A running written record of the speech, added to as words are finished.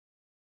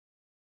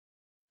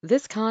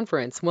This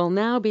conference will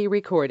now be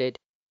recorded.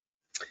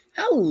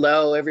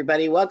 Hello,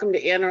 everybody. Welcome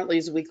to Ann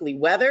Ortelee's weekly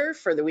weather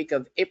for the week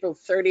of April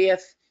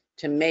 30th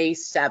to May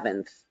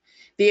 7th.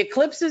 The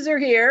eclipses are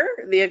here.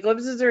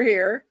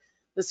 The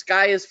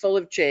sky is full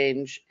of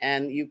change,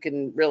 and you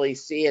can really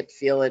see it,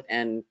 feel it,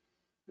 and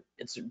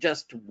it's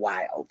just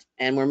wild.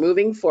 And we're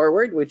moving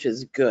forward, which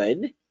is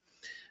good.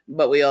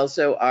 But we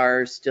also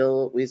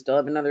we still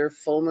have another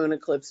full moon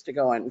eclipse to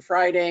go on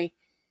Friday,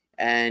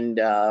 and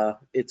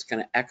it's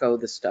going to echo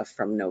the stuff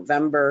from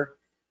November,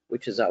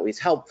 which is always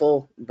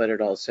helpful, but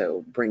it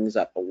also brings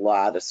up a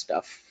lot of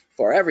stuff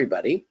for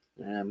everybody.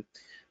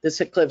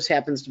 This eclipse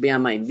happens to be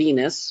on my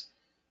Venus,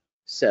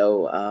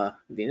 so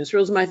Venus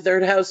rules my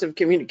third house of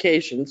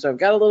communication, so I've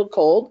got a little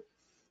cold,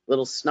 a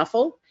little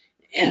snuffle,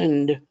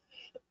 and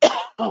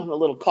a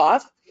little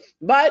cough,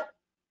 but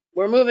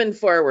we're moving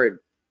forward.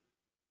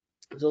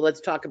 So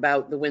let's talk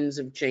about the winds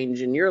of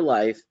change in your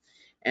life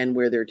and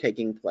where they're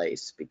taking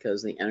place,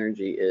 because the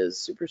energy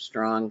is super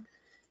strong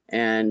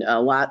and a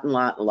lot going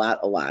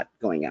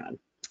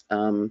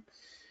on.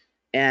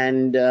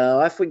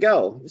 Off we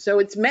go. So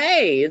it's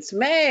May,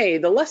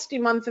 the lusty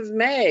month of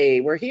May.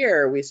 We're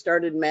here. We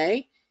started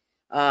May,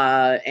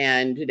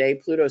 and today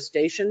Pluto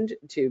stationed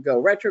to go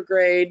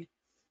retrograde.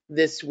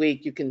 This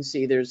week you can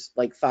see there's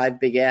like 5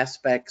 big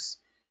aspects,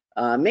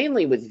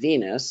 mainly with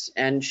Venus,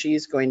 and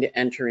she's going to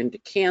enter into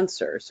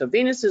Cancer. So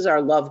Venus is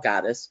our love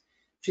goddess.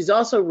 She's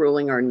also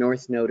ruling our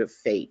north node of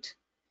fate.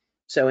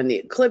 So when the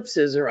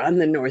eclipses are on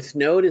the north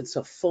node, it's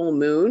a full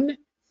moon.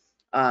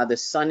 The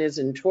sun is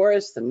in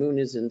Taurus, the moon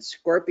is in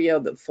Scorpio,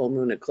 the full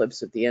moon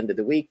eclipse at the end of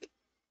the week,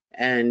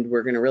 and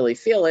we're going to really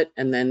feel it.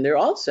 And then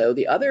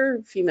the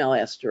other female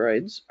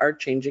asteroids are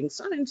changing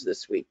signs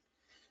this week.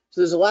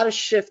 So there's a lot of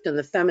shift in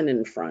the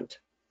feminine front.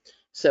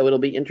 So it'll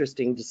be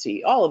interesting to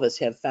see. All of us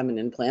have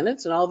feminine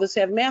planets, and all of us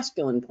have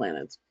masculine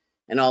planets.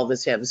 And all of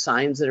us have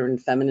signs that are in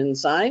feminine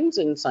signs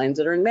and signs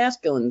that are in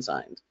masculine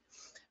signs.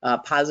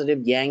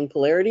 Positive yang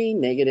polarity,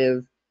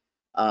 negative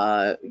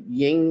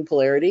yin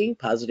polarity,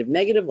 positive,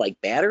 negative,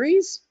 like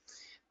batteries.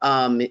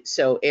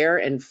 So air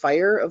and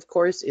fire, of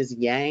course, is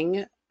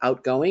yang,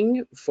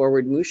 outgoing,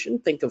 forward motion.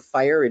 Think of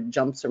fire, it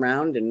jumps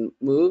around and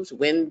moves,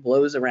 wind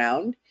blows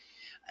around.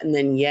 And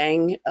then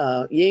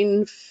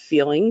yin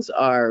feelings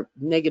are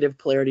negative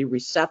polarity,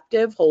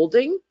 receptive,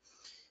 holding.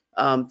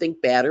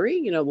 Think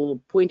battery, the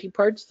little pointy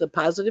parts, the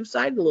positive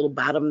side, the little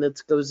bottom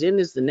that goes in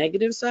is the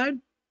negative side.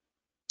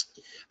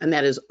 And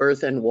that is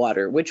earth and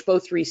water, which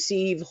both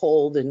receive,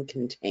 hold, and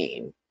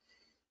contain.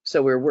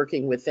 So we're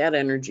working with that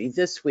energy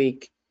this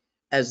week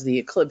as the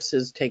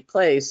eclipses take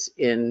place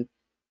in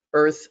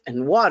earth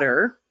and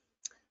water,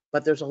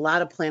 but there's a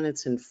lot of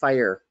planets in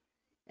fire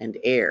and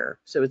air.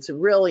 So it's a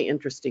really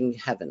interesting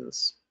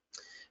heavens.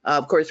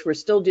 Of course, we're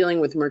still dealing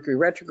with Mercury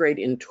retrograde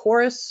in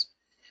Taurus,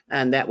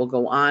 and that will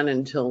go on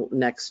until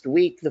next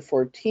week, the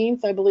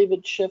 14th, I believe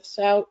it shifts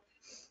out.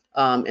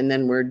 And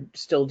then we're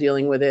still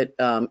dealing with it.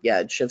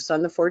 It shifts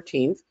on the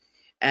 14th,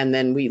 and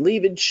then we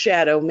leave in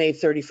shadow May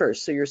 31st.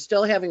 So you're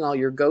still having all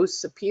your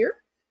ghosts appear,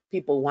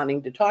 people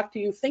wanting to talk to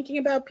you, thinking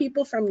about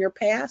people from your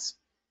past,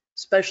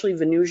 especially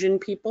Venusian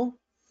people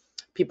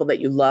that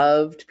you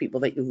loved,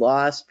 people that you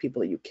lost,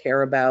 people that you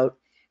care about.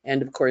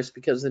 And of course,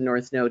 because the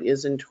North Node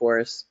is in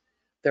Taurus,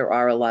 there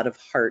are a lot of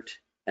heart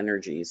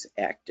energies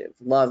active,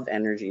 love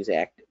energies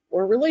active,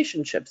 or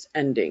relationships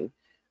ending,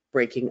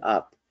 breaking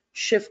up,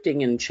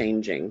 shifting and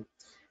changing.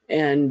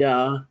 And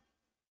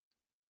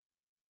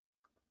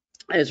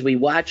as we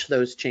watch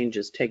those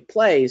changes take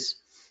place,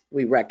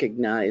 we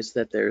recognize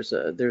that there's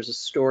a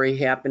story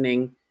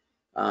happening.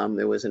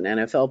 There was an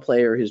NFL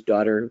player, his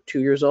daughter,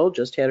 2 years old,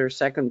 just had her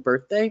 2nd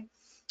birthday,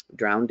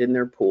 drowned in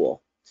their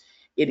pool.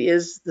 It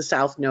is the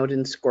South Node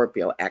in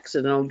Scorpio,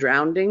 accidental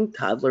drowning,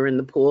 toddler in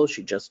the pool,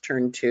 she just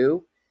turned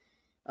 2.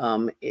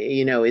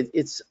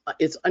 It's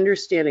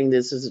understanding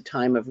this is a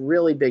time of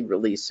really big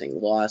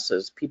releasing,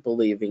 losses, people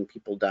leaving,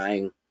 people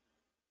dying.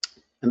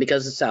 And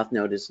because the South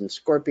Node is in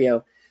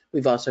Scorpio,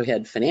 we've also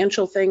had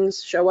financial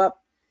things show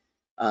up.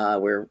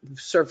 We're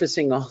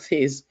surfacing all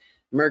these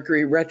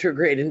Mercury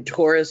retrograde in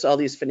Taurus, all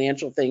these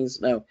financial things.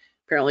 No,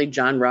 apparently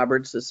John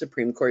Roberts, the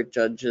Supreme Court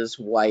judge's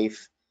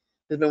wife,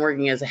 has been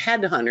working as a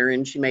headhunter,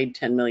 and she made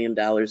 $10 million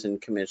in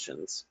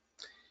commissions.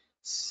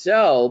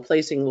 So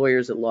placing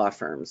lawyers at law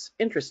firms,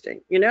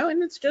 interesting,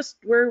 and it's just,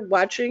 we're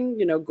watching,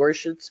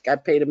 Gorsuch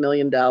got paid $1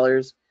 million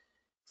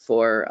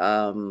for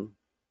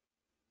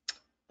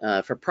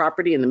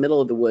property in the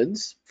middle of the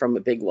woods from a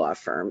big law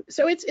firm.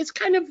 So it's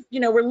kind of,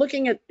 we're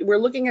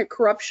looking at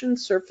corruption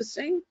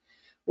surfacing.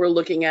 We're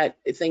looking at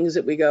things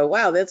that we go,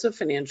 wow, that's a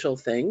financial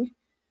thing.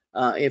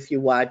 If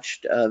you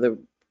watched the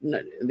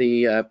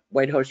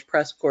White House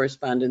press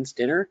correspondents'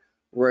 dinner,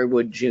 Roy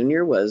Wood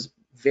Jr. was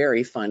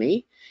very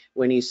funny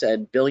when he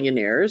said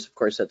billionaires, of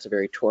course that's a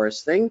very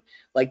Taurus thing,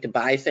 like to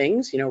buy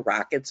things,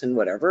 rockets and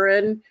whatever,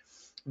 and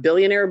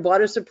billionaire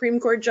bought a Supreme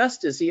Court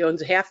justice. He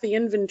owns half the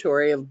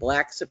inventory of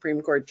Black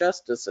Supreme Court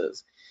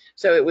justices.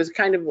 So it was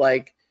kind of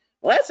like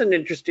Well, that's an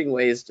interesting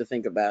ways to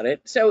think about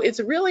it. So it's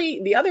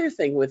really the other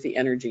thing with the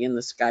energy in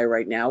the sky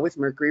right now with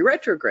Mercury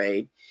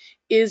retrograde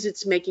is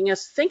it's making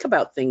us think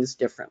about things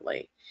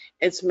differently.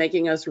 It's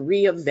making us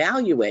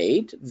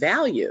reevaluate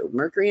value.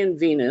 Mercury and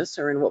Venus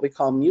are in what we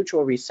call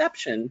mutual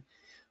reception,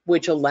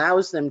 which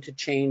allows them to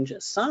change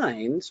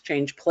signs,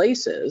 change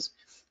places,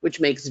 which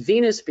makes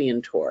Venus be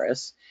in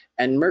Taurus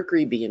and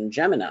Mercury be in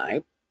Gemini.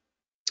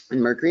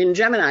 And Mercury in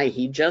Gemini,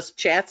 he just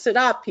chats it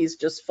up. He's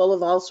just full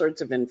of all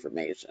sorts of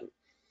information.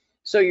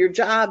 So your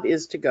job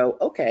is to go,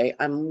 okay,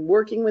 I'm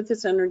working with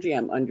this energy,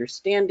 I'm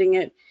understanding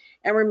it.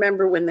 And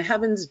remember, when the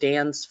heavens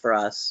dance for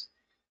us,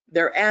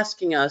 they're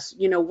asking us,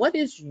 what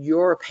is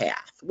your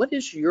path? What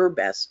is your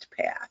best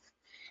path?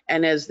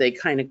 And as they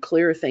kind of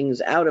clear things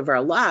out of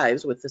our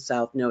lives with the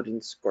South Node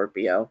in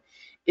Scorpio,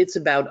 it's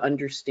about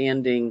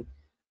understanding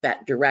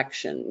that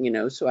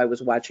direction. So I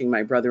was watching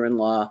my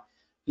brother-in-law.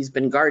 He's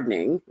been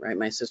gardening, right?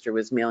 My sister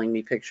was mailing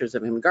me pictures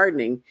of him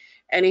gardening,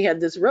 and he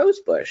had this rose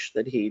bush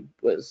that he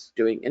was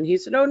doing. And he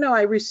said, oh, no,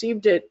 I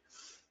received it,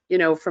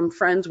 from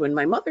friends when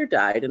my mother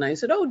died. And I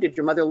said, oh, did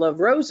your mother love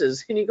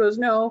roses? And he goes,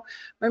 no,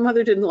 my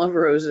mother didn't love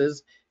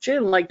roses. She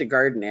didn't like to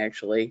garden,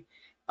 actually.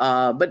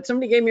 But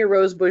somebody gave me a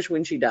rose bush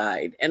when she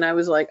died. And I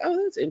was like,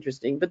 oh, that's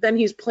interesting. But then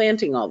he's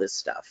planting all this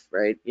stuff,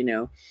 right?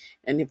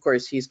 And of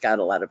course, he's got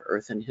a lot of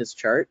earth in his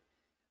chart.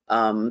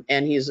 And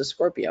he's a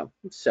Scorpio.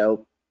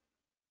 So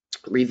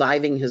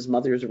reviving his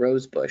mother's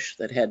rose bush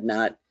that had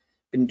not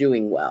been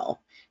doing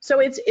well. So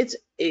it's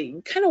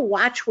kind of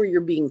watch where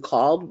you're being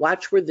called,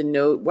 watch where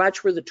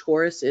the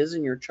Taurus is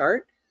in your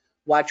chart,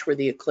 watch where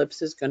the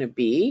eclipse is going to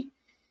be.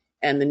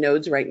 And the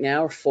nodes right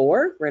now are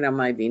 4 right on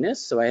my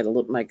Venus. So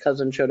my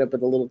cousin showed up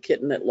with a little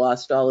kitten that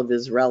lost all of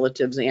his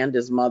relatives and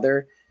his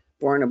mother,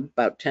 born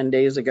about 10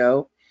 days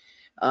ago.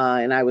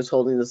 And I was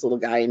holding this little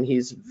guy, and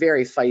he's a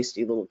very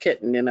feisty little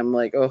kitten. And I'm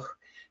like, oh,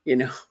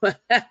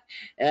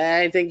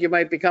 I think you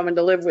might be coming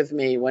to live with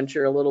me once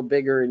you're a little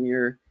bigger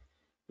and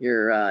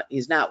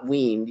he's not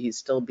weaned, he's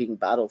still being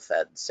bottle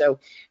fed. So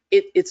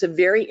it's a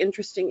very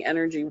interesting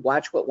energy.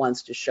 Watch what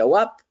wants to show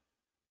up.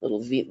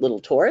 Little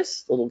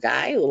Taurus, little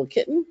guy, little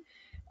kitten,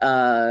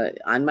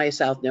 on my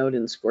South Node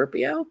in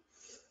Scorpio,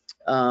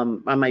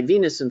 on my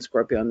Venus in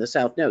Scorpio on the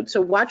South Node. So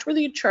watch where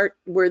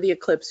the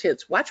eclipse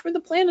hits. Watch where the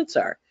planets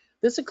are.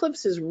 This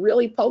eclipse is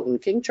really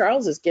potent. King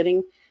Charles is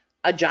getting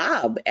a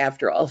job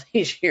after all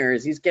these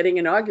years. He's getting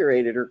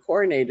inaugurated or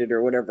coronated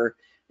or whatever.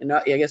 And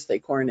I guess they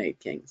coronate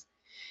kings.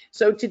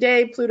 So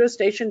today, Pluto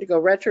stationed to go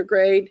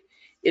retrograde.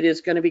 It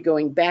is going to be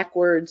going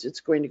backwards.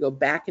 It's going to go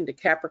back into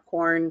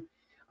Capricorn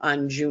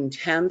on June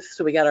 10th.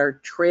 So we got our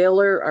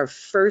trailer, our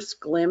first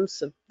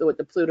glimpse of what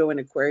the Pluto in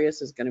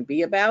Aquarius is going to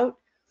be about.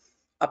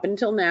 Up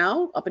until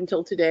now, up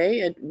until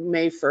today at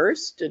May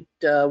 1st at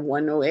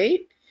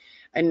 1:08.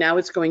 And now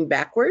it's going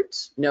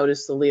backwards.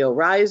 Notice the Leo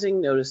rising,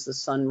 notice the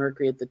Sun,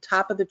 Mercury at the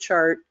top of the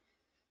chart,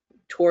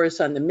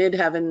 Taurus on the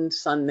midheaven,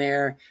 Sun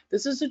there.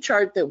 This is a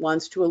chart that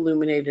wants to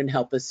illuminate and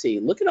help us see.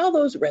 Look at all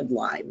those red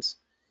lines.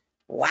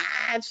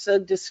 Lots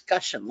of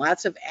discussion,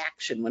 lots of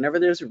action. Whenever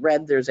there's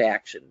red, there's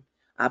action.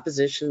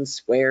 Oppositions,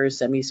 squares,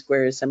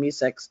 semi-squares,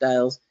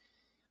 semi-sextiles,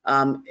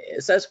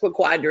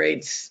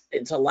 sesquiquadrates.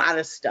 It's a lot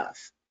of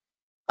stuff.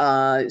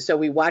 So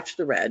we watch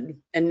the red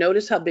and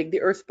notice how big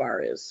the Earth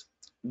bar is.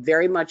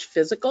 Very much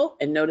physical,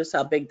 and notice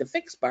how big the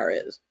fixed bar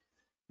is.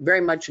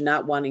 Very much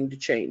not wanting to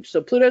change.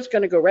 So Pluto's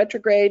going to go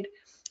retrograde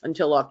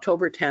until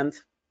October 10th,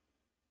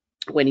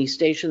 when he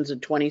stations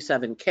at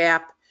 27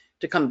 Cap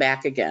to come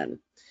back again.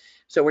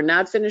 So we're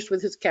not finished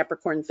with his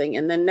Capricorn thing.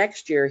 And then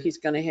next year, he's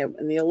going to have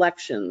in the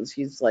elections,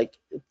 he's like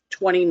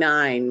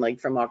 29, like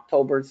from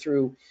October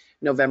through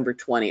November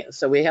 20th.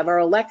 So we have our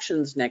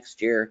elections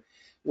next year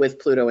with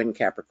Pluto in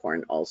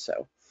Capricorn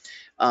also.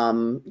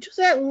 Just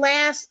that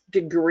last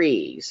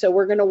degree. So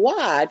we're going to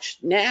watch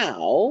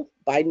now.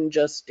 Biden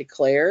just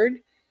declared,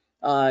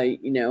 so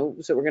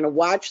we're going to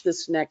watch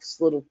this next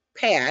little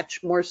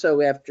patch, more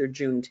so after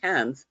June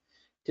 10th,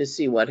 to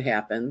see what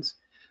happens.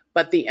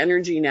 But the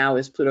energy now,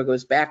 as Pluto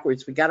goes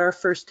backwards, we got our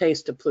first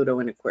taste of Pluto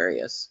in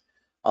Aquarius.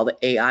 All the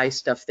AI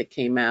stuff that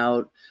came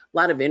out, a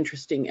lot of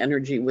interesting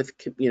energy with,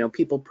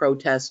 people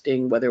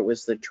protesting, whether it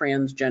was the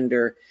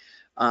transgender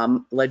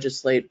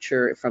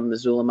legislature from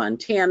Missoula,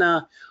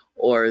 Montana,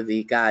 or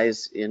the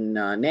guys in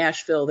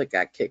Nashville that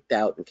got kicked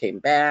out and came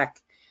back.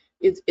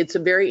 It's a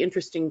very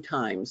interesting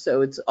time.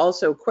 So it's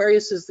also,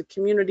 Aquarius is the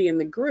community and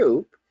the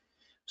group.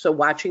 So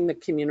watching the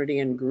community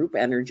and group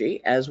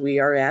energy as we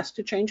are asked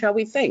to change how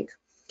we think.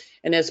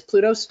 And as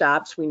Pluto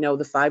stops, we know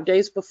the 5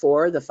 days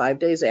before, the 5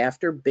 days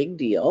after, big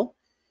deal.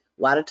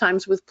 A lot of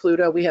times with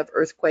Pluto, we have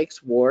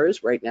earthquakes,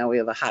 wars. Right now we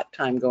have a hot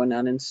time going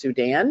on in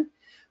Sudan.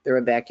 They're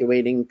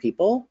evacuating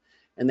people,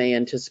 and they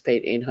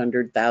anticipate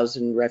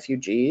 800,000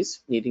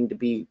 refugees needing to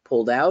be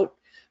pulled out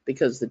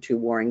because the two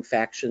warring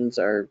factions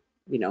are,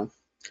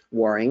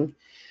 warring.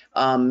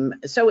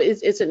 So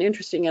it's an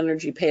interesting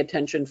energy. Pay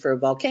attention for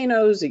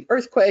volcanoes, the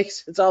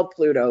earthquakes. It's all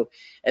Pluto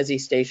as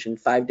he's stationed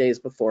 5 days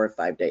before,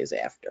 5 days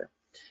after.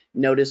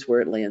 Notice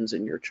where it lands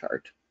in your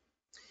chart.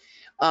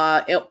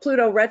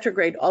 Pluto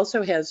retrograde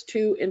also has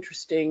two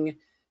interesting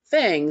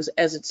things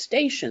as it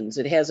stations.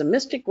 It has a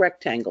mystic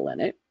rectangle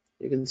in it.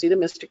 You can see the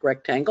mystic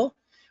rectangle.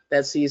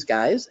 That's these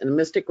guys. And a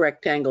mystic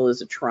rectangle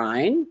is a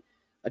trine,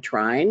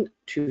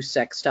 two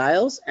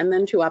sextiles, and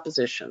then two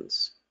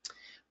oppositions.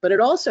 But it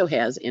also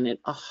has in it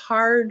a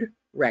hard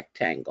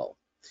rectangle.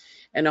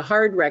 And a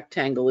hard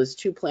rectangle is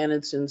two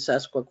planets in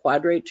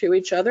sesquiquadrate to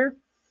each other,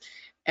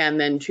 and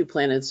then two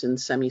planets in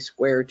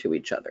semi-square to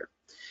each other.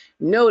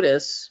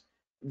 Notice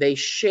they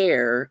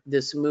share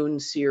this moon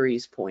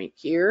series point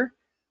here,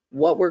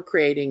 what we're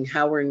creating,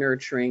 how we're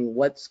nurturing,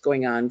 what's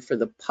going on for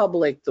the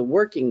public, the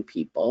working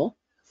people.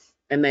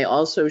 And they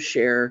also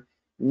share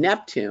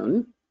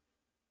Neptune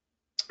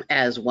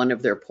as one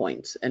of their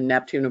points. And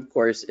Neptune, of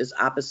course, is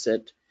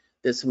opposite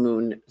this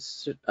moon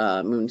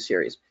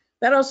series.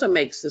 That also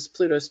makes this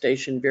Pluto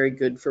station very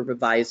good for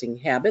revising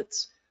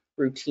habits,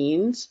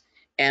 routines,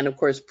 and of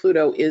course,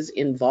 Pluto is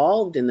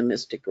involved in the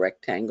mystic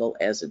rectangle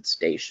as it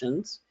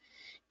stations.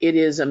 It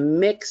is a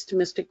mixed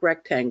mystic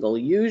rectangle.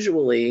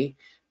 Usually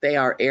they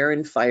are air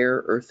and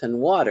fire, earth and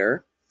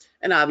water.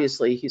 And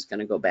obviously he's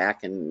going to go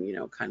back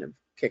and, kind of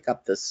pick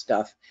up this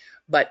stuff.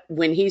 But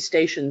when he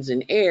stations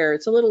in air,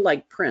 it's a little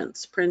like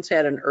Prince. Prince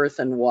had an earth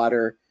and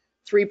water,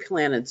 3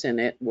 planets in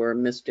it were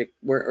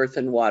earth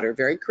and water,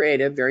 very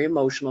creative, very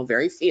emotional,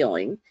 very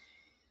feeling.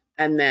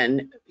 And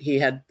then he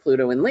had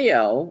Pluto and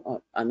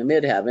Leo on the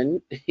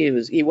midheaven.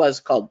 He was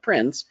called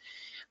Prince.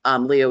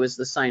 Leo is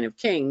the sign of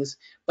kings.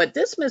 But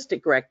this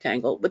mystic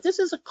rectangle, but this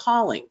is a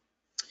calling.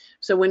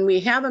 So when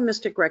we have a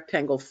mystic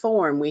rectangle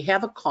form, we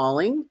have a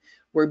calling.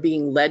 We're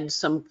being led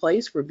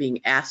someplace. We're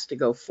being asked to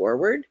go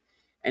forward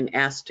and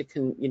asked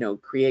to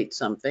create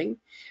something.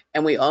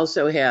 And we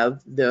also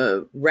have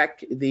the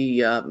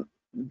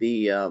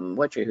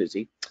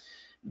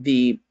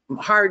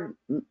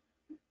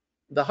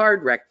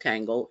hard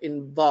rectangle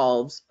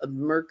involves a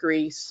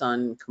Mercury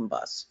Sun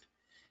combust.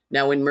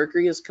 Now, when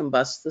Mercury is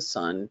combust the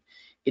Sun,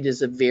 it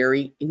is a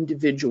very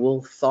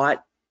individual,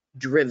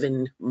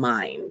 thought-driven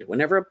mind.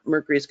 Whenever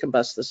Mercury is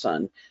combust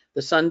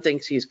the Sun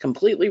thinks he's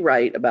completely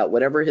right about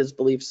whatever his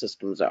belief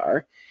systems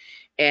are,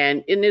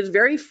 and is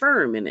very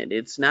firm in it.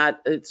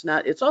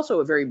 It's also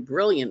a very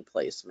brilliant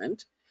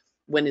placement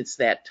when it's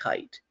that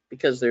tight,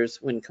 because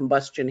when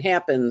combustion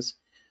happens,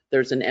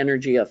 there's an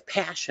energy of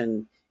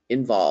passion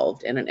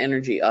involved and an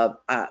energy of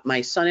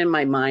my Sun and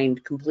my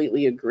mind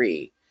completely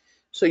agree.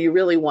 So you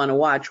really want to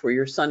watch where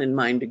your Sun and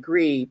mind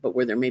agree, but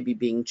where they're maybe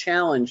being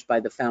challenged by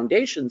the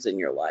foundations in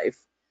your life,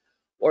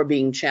 or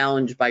being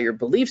challenged by your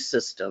belief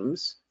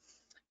systems,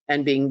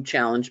 and being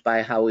challenged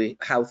by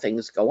how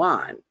things go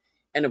on.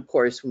 And of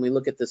course, when we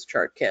look at this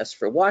chart cast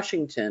for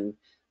Washington,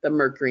 the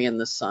Mercury and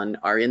the Sun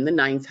are in the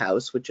 9th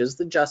house, which is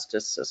the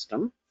justice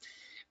system,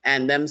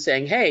 and them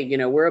saying, hey,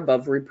 we're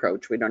above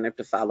reproach. We don't have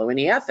to follow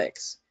any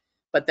ethics.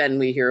 But then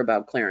we hear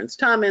about Clarence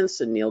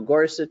Thomas and Neil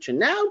Gorsuch, and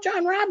now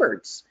John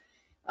Roberts,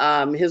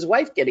 his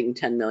wife getting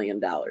 $10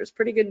 million.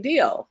 Pretty good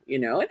deal,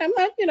 and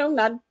I'm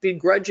not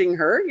begrudging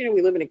her.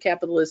 We live in a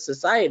capitalist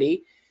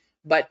society,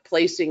 but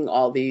placing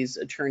all these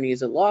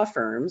attorneys at law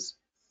firms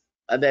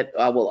that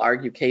will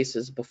argue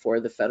cases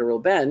before the federal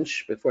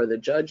bench, before the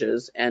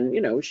judges, and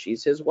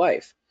she's his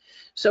wife.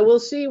 So we'll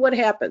see what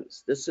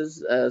happens. This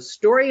is a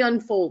story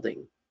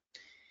unfolding.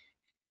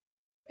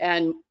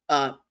 And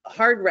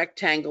hard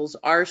rectangles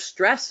are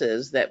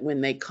stresses that when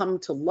they come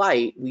to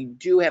light, we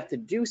do have to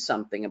do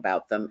something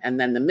about them. And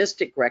then the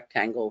mystic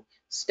rectangle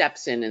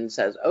steps in and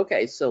says,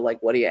 okay, so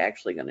what are you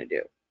actually going to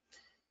do?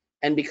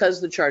 And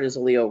because the chart is a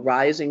Leo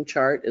rising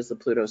chart, as the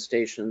Pluto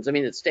stations,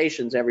 it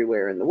stations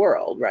everywhere in the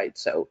world, right?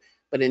 So,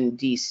 but in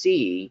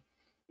DC,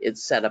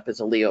 it's set up as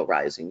a Leo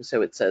rising.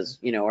 So it says,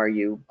 are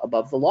you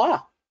above the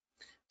law?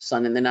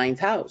 Sun in the 9th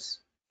house.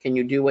 Can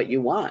you do what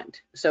you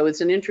want? So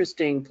it's an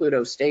interesting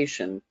Pluto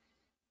station,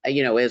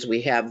 as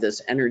we have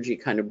this energy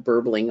kind of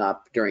burbling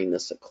up during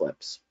this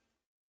eclipse.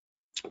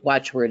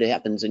 Watch where it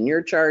happens in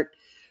your chart.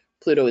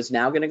 Pluto is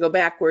now going to go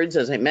backwards,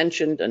 as I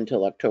mentioned,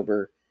 until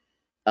October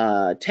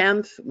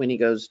 10th, when he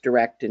goes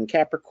direct in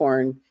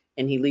Capricorn,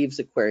 and he leaves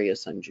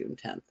Aquarius on June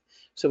 10th.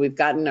 So we've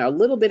gotten a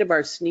little bit of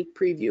our sneak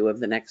preview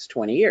of the next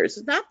 20 years.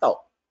 It's not the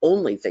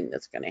only thing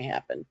that's going to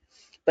happen,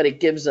 but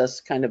it gives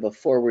us kind of a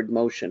forward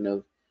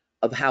motion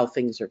of how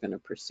things are going to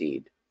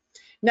proceed.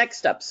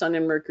 Next up, Sun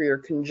and Mercury are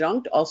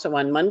conjunct also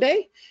on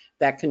Monday.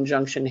 That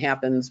conjunction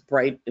happens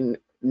bright and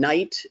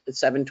night at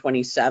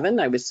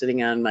 7:27. I was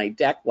sitting on my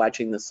deck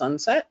watching the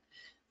sunset,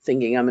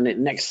 thinking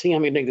next thing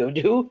I'm going to go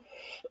do,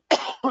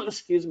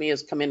 excuse me,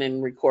 is come in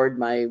and record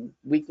my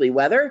weekly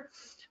weather.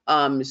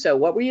 So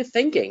what were you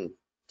thinking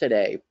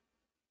today?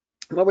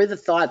 What were the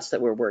thoughts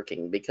that were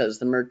working? Because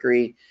the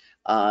Mercury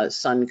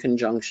Sun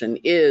conjunction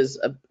is,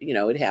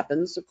 it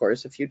happens, of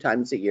course, a few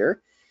times a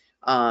year.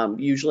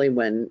 Usually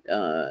when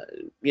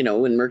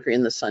Mercury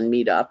and the Sun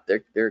meet up,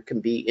 there can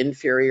be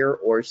inferior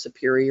or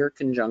superior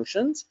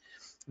conjunctions.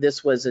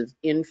 This was an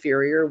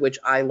inferior, which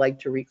I like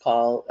to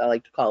call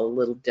a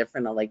little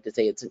different. I like to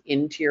say it's an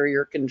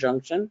interior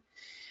conjunction,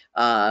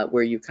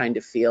 where you kind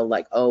of feel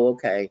like, oh,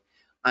 okay,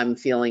 I'm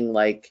feeling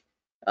like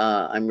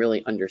I'm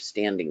really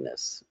understanding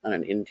this on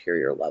an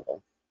interior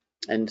level.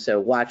 And so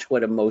watch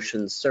what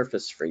emotions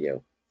surface for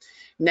you.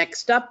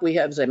 Next up, we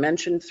have, as I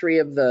mentioned, three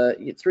of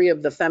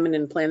the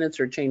feminine planets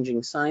are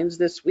changing signs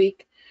this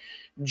week.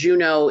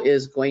 Juno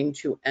is going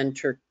to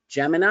enter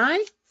Gemini.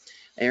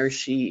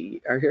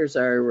 Here's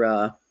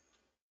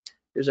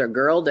our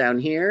girl down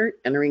here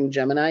entering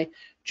Gemini.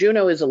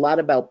 Juno is a lot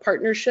about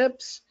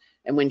partnerships,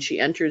 and when she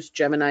enters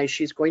Gemini,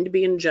 she's going to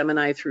be in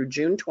Gemini through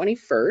June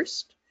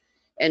 21st,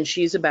 and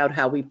she's about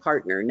how we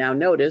partner. Now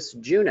notice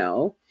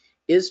Juno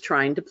is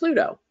trine to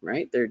Pluto,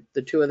 right?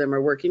 The two of them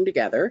are working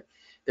together.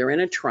 They're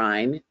in a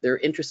trine. They're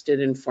interested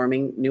in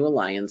forming new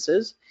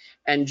alliances.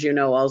 And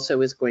Juno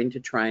also is going to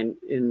trine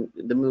in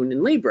the moon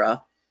in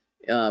Libra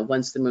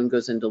once the moon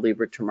goes into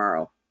Libra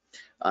tomorrow,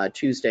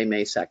 Tuesday,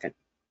 May 2nd,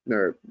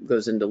 or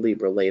goes into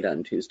Libra late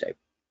on Tuesday.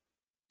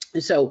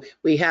 So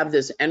we have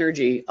this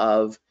energy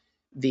of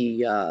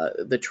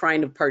the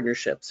trine of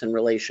partnerships and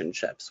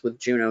relationships with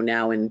Juno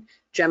now in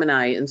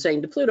Gemini and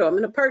saying to Pluto, I'm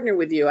going to partner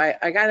with you. I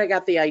kind of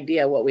got the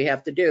idea what we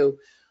have to do.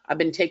 I've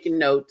been taking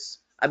notes.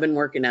 I've been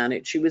working on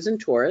it. She was in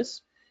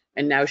Taurus,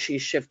 and now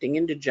she's shifting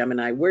into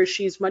Gemini, where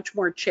she's much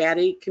more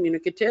chatty,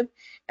 communicative.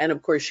 And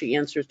of course, she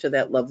answers to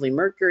that lovely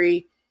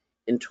Mercury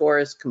in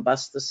Taurus,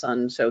 combusts the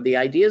sun. So the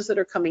ideas that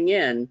are coming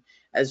in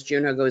as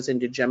Juno goes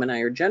into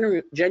Gemini are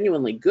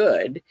genuinely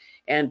good,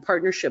 and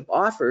partnership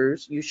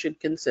offers you should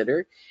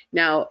consider.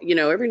 Now,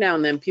 every now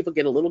and then people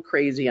get a little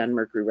crazy on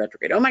Mercury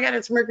retrograde. Oh my God,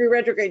 it's Mercury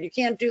retrograde. You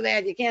can't do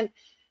that. You can't.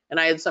 And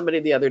I had somebody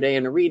the other day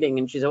in a reading,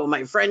 and she said, well,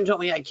 my friend told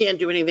me I can't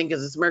do anything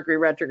because it's Mercury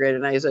retrograde.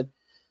 And I said,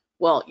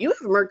 well, you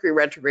have Mercury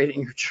retrograde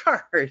in your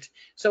chart.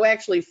 So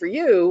actually for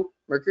you,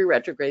 Mercury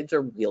retrogrades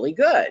are really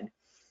good.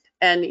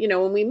 And,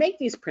 when we make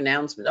these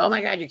pronouncements, oh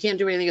my God, you can't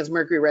do anything, it's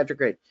Mercury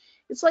retrograde.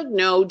 It's like,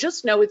 no,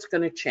 just know it's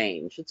going to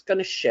change. It's going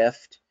to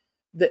shift.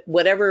 That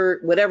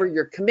whatever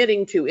you're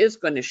committing to is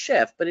going to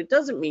shift, but it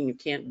doesn't mean you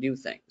can't do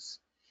things.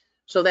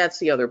 So that's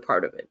the other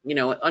part of it.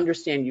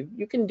 Understand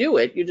you can do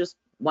it. You just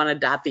want to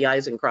dot the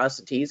I's and cross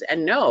the T's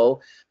and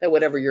know that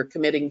whatever you're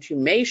committing to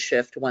may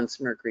shift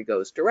once Mercury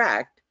goes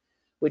direct,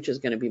 which is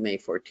going to be May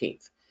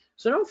 14th.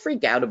 So don't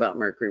freak out about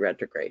Mercury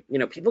retrograde.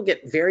 People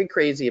get very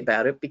crazy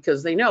about it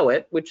because they know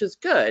it, which is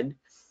good,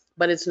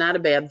 but it's not a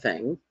bad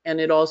thing. And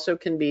it also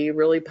can be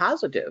really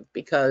positive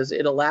because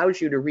it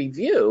allows you to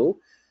review.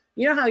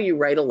 You know how you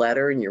write a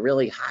letter and you're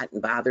really hot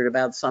and bothered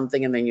about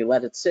something and then you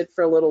let it sit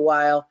for a little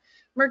while?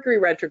 Mercury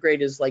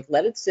retrograde is like,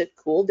 let it sit,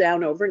 cool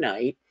down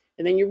overnight,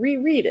 and then you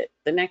reread it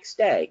the next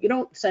day. You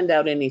don't send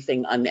out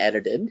anything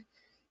unedited.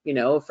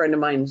 A friend of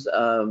mine's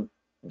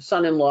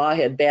son-in-law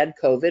had bad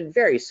COVID,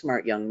 very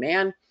smart young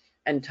man.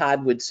 And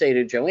Todd would say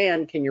to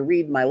Joanne, can you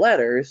read my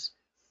letters?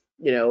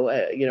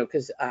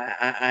 Because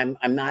I'm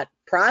not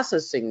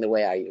processing the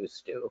way I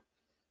used to.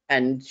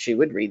 And she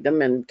would read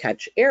them and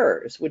catch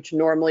errors, which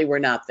normally were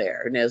not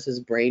there. And as his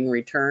brain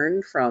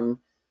returned from,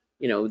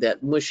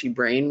 that mushy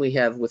brain we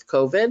have with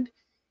COVID,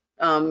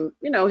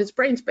 his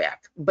brain's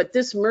back. But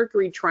this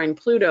Mercury trine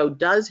Pluto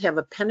does have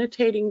a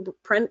penetrating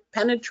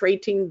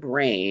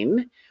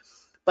brain,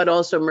 but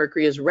also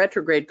Mercury is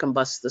retrograde,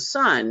 combusts the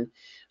sun.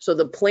 So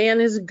the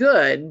plan is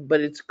good, but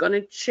it's going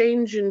to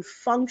change in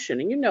function.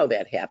 And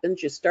that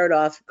happens. You start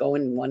off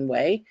going one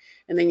way,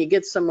 and then you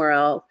get somewhere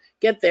else,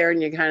 get there,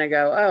 and you kind of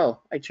go, oh,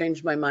 I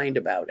changed my mind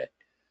about it.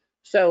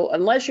 So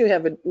unless you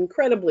have an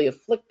incredibly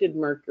afflicted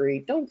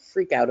Mercury, don't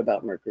freak out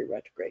about Mercury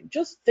retrograde.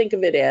 Just think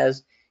of it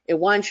as it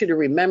wants you to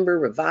remember,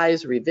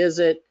 revise,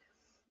 revisit,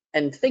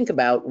 and think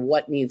about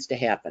what needs to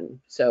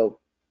happen. So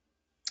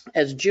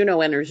as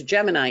Juno enters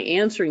Gemini,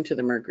 answering to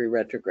the Mercury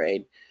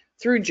retrograde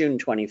through June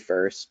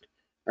 21st,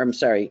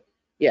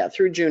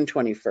 through June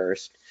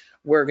 21st,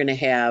 we're going to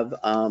have,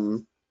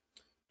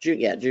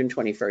 June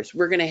 21st,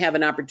 we're going to have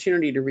an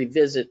opportunity to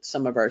revisit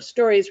some of our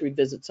stories,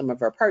 revisit some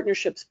of our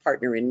partnerships,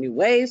 partner in new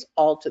ways,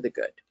 all to the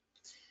good.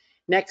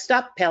 Next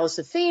up, Pallas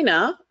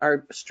Athena,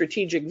 our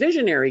strategic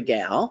visionary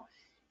gal,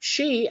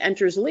 she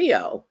enters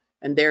Leo,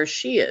 and there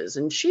she is.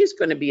 And she's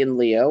going to be in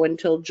Leo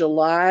until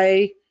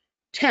July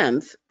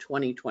 10th,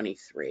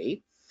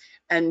 2023.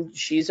 And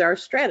she's our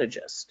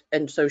strategist.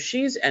 And so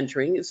she's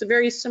entering, it's a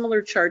very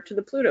similar chart to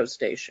the Pluto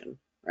station,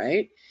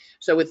 right?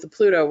 So with the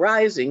Pluto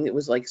rising, it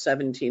was like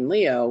 17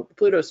 Leo,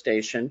 Pluto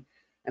station,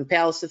 and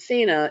Pallas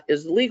Athena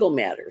is legal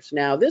matters.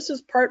 Now, this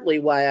is partly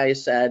why I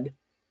said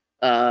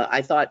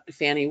I thought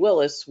Fani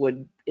Willis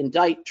would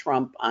indict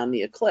Trump on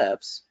the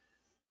eclipse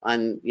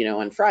on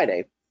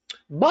Friday.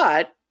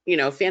 But,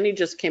 Fani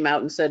just came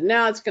out and said,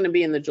 no, it's going to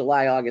be in the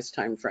July-August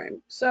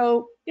timeframe.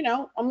 So,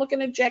 I'm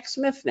looking at Jack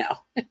Smith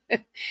now.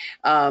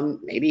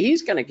 Maybe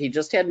he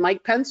just had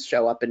Mike Pence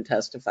show up and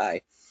testify.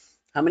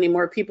 How many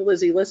more people is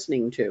he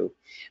listening to?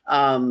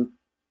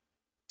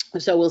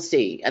 So we'll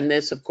see. And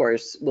this, of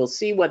course, we'll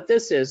see what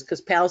this is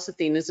because Pallas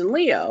Athena is in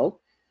Leo,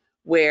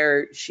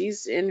 where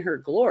she's in her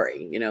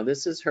glory.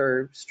 This is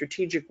her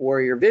strategic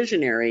warrior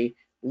visionary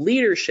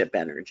leadership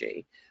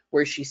energy,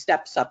 where she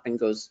steps up and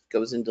goes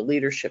into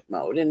leadership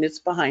mode, and it's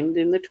behind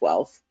in the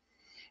 12th.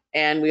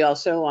 And we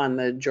also, on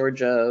the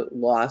Georgia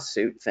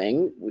lawsuit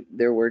thing,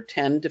 there were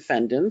 10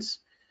 defendants.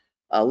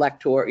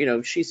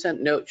 Elector, she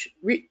sent note.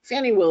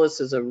 Fannie Willis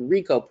is a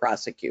RICO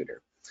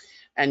prosecutor,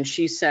 and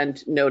she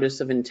sent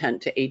notice of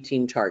intent to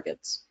 18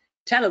 targets,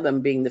 10 of them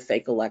being the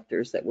fake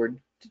electors that were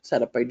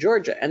set up by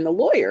Georgia. And the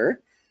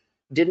lawyer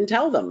didn't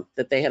tell them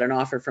that they had an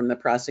offer from the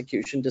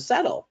prosecution to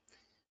settle.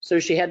 So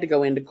she had to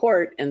go into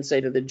court and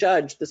say to the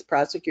judge, this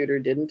prosecutor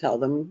didn't tell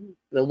them,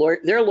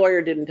 their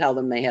lawyer didn't tell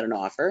them they had an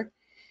offer,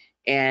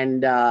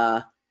 and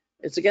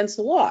it's against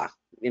the law.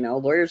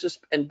 Lawyers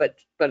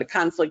but a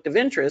conflict of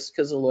interest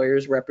because the lawyer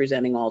is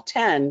representing all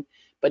 10,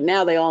 but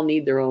now they all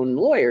need their own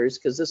lawyers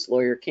because this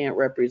lawyer can't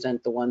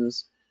represent the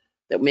ones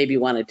that maybe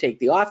want to take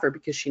the offer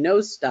because she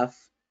knows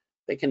stuff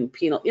that can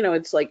penal.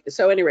 It's like,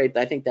 so at any rate,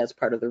 I think that's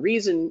part of the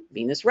reason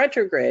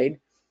Mercury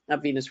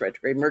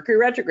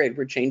retrograde,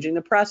 we're changing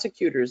the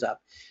prosecutors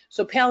up.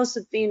 So Pallas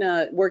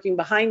Athena working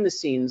behind the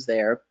scenes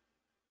there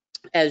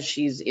as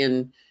she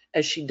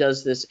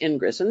does this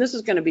ingress. And this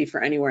is going to be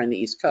for anywhere on the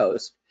East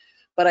Coast.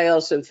 But I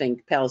also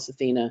think Pallas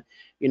Athena,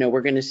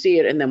 we're going to see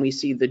it. And then we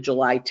see the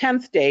July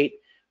 10th date,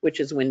 which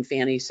is when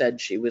Fannie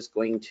said she was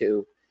going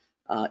to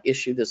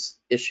issue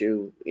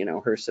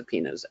her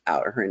subpoenas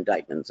out, or her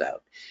indictments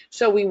out.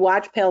 So we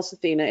watch Pallas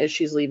Athena as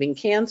she's leaving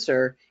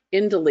Cancer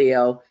into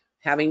Leo,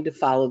 having to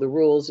follow the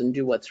rules and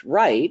do what's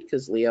right,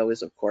 because Leo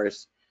is, of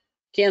course,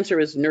 Cancer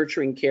is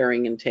nurturing,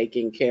 caring, and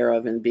taking care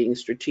of and being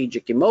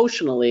strategic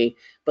emotionally,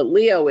 but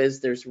Leo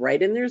is there's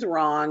right and there's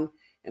wrong,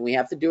 and we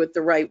have to do it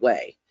the right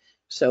way.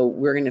 So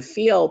we're going to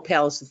feel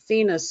Pallas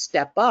Athena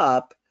step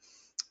up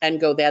and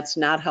go, that's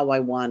not how I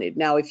wanted.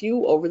 Now, if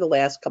you, over the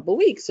last couple of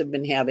weeks, have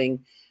been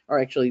having, or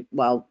actually,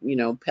 while,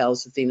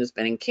 Pallas Athena's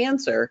been in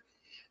Cancer,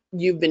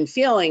 you've been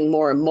feeling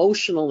more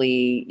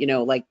emotionally,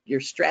 like your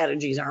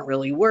strategies aren't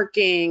really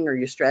working, or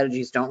your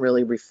strategies don't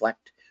really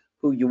reflect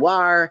who you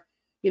are.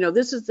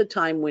 This is the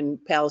time when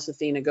Pallas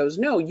Athena goes,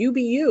 no, you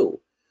be you.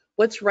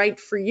 What's right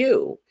for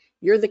you?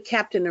 You're the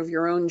captain of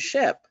your own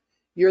ship.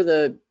 You're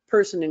the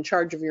person in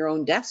charge of your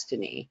own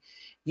destiny.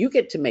 You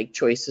get to make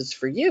choices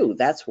for you.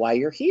 That's why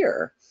you're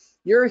here.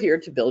 You're here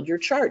to build your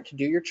chart, to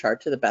do your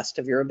chart to the best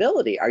of your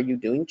ability. Are you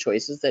doing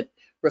choices that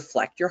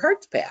reflect your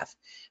heart's path?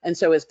 And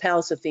so as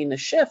Pallas Athena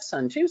shifts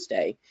on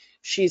Tuesday,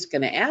 she's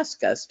going to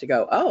ask us to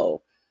go,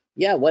 oh,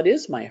 yeah, what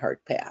is my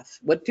heart path?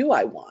 What do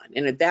I want?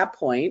 And at that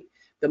point,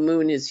 the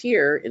moon is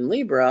here in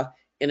Libra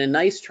in a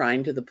nice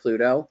trine to the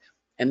Pluto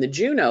and the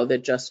Juno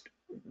that just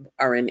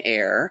are in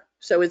air.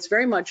 So it's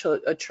very much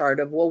a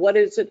chart of, well, what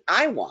is it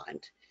I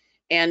want?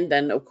 And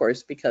then, of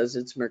course, because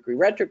it's Mercury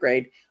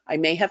retrograde, I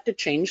may have to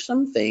change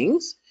some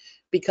things,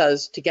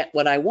 because to get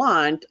what I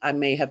want, I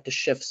may have to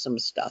shift some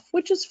stuff,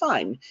 which is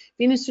fine.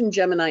 Venus in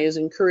Gemini is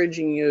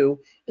encouraging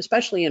you,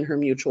 especially in her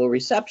mutual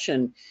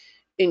reception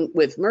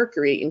with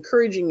Mercury,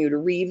 encouraging you to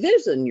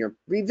revision,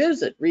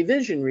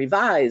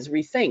 revise,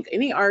 rethink,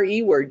 any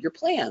RE word, your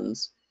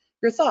plans,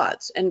 your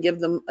thoughts, and give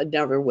them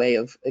another way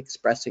of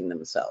expressing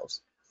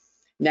themselves.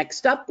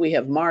 Next up, we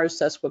have Mars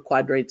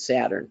sesquiquadrate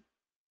Saturn.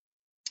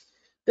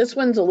 This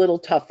one's a little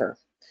tougher.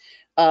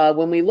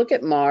 When we look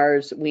at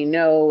Mars, we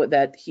know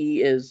that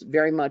he is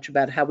very much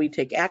about how we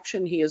take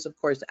action. He is, of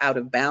course, out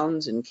of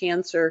bounds in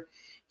Cancer.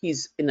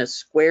 He's in a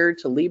square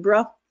to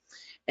Libra,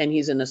 and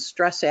he's in a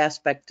stress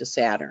aspect to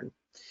Saturn.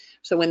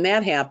 So when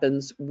that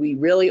happens, we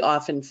really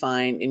often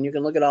find, and you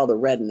can look at all the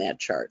red in that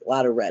chart, a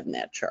lot of red in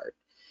that chart.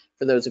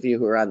 For those of you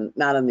who are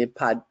not on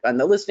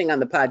the listening on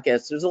the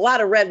podcast, there's a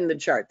lot of red in the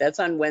chart. That's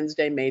on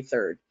Wednesday, May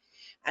 3rd.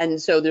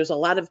 And so there's a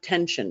lot of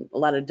tension, a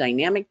lot of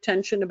dynamic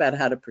tension about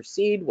how to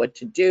proceed, what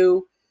to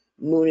do.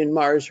 Moon and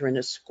Mars are in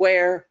a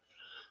square.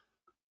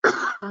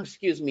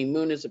 Excuse me,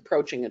 Moon is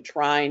approaching a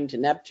trine to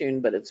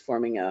Neptune, but it's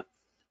forming a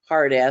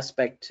hard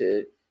aspect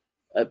to,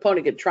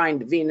 opponent get trine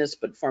to Venus,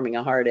 but forming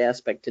a hard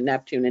aspect to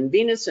Neptune. And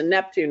Venus and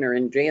Neptune are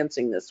in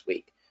dancing this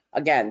week.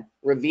 Again,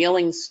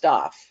 revealing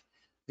stuff.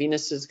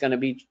 Venus is going to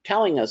be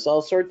telling us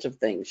all sorts of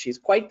things. She's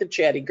quite the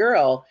chatty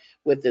girl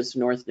with this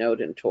North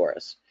Node in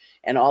Taurus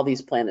and all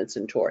these planets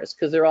in Taurus,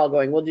 because they're all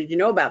going, well, did you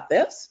know about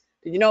this?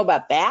 Did you know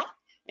about that?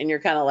 And you're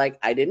kind of like,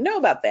 I didn't know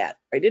about that.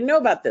 I didn't know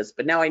about this,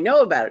 but now I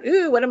know about it.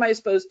 Ooh, what am I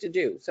supposed to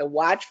do? So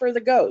watch for the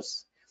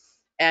ghosts.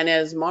 And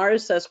as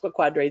Mars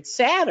sesquiquadrates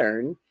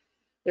Saturn,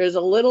 there's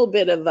a little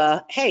bit of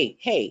a,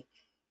 hey,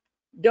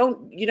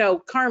 don't,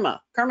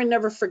 karma. Karma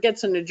never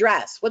forgets an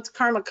address. What's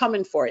karma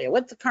coming for you?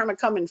 What's the karma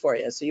coming for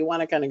you? So you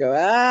want to kind of go,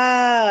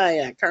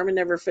 yeah, karma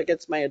never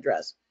forgets my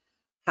address.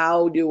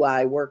 How do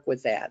I work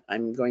with that?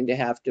 I'm going to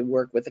have to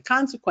work with the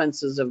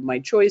consequences of my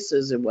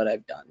choices and what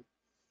I've done.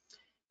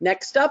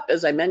 Next up,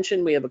 as I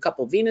mentioned, we have a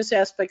couple Venus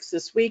aspects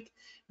this week.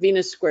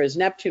 Venus squares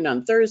Neptune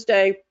on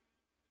Thursday.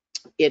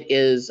 It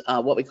is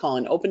what we call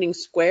an opening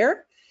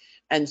square.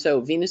 And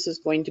so Venus is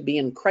going to be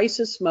in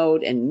crisis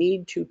mode and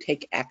need to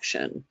take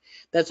action.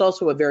 That's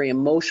also a very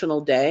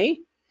emotional day.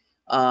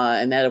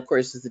 And that, of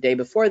course, is the day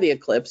before the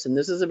eclipse. And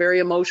this is a very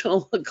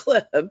emotional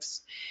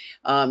eclipse.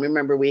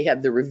 Remember, we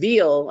had the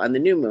reveal on the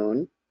new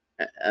moon.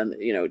 And,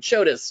 it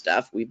showed us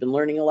stuff. We've been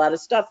learning a lot of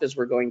stuff as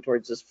we're going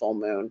towards this full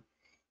moon.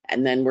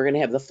 And then we're going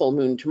to have the full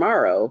moon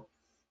tomorrow,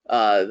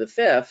 the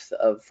 5th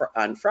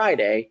on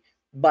Friday.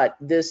 But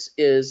this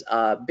is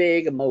a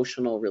big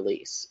emotional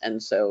release.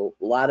 And so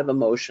a lot of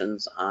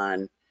emotions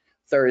on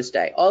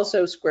Thursday.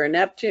 Also, square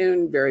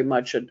Neptune, very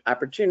much an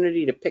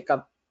opportunity to pick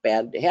up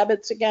bad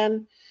habits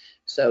again.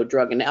 So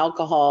drug and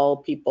alcohol,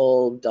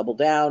 people double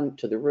down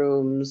to the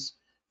rooms.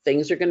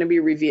 Things are going to be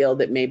revealed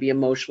that may be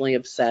emotionally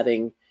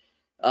upsetting.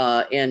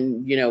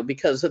 And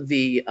because of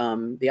the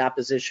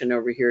opposition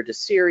over here to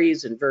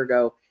Ceres and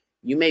Virgo,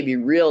 you may be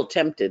real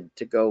tempted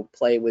to go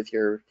play with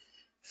your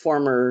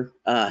former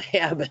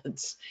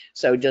habits.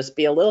 So just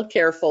be a little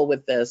careful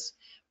with this.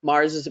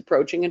 Mars is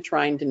approaching a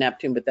trine to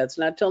Neptune, but that's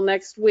not till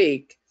next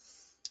week.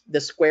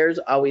 The squares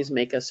always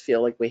make us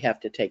feel like we have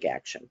to take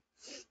action,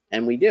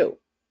 and we do.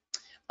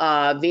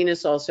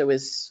 Venus also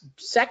is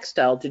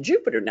sextile to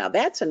Jupiter. Now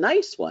that's a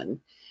nice one,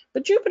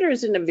 but Jupiter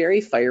is in a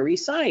very fiery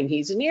sign.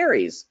 He's in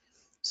Aries.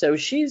 So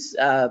she's,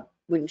 and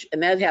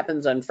that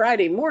happens on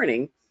Friday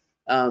morning.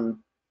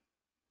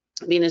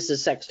 Venus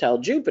is sextile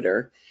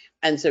Jupiter.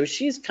 And so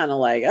she's kind of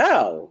like,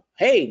 oh,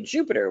 hey,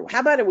 Jupiter,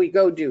 how about if we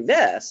go do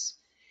this?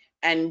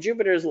 And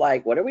Jupiter's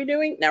like, what are we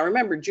doing? Now,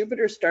 remember,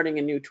 Jupiter's starting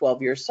a new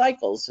 12-year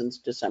cycle since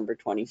December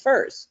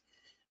 21st.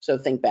 So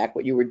think back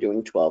what you were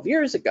doing 12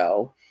 years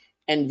ago.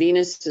 And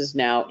Venus is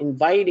now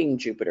inviting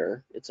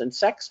Jupiter. It's in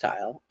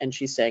sextile. And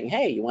she's saying,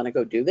 hey, you want to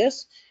go do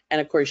this?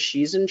 And of course,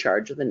 she's in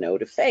charge of the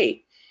node of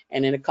fate.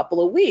 And in a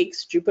couple of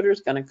weeks,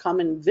 Jupiter's going to come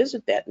and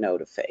visit that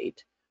node of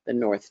fate, the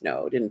North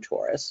Node in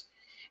Taurus.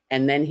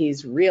 And then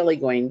he's really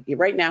going,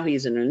 right now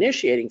he's in an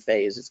initiating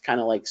phase. It's kind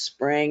of like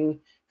spring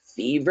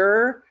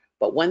fever.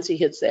 But once he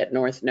hits that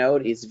North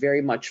Node, he's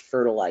very much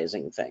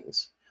fertilizing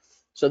things.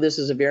 So this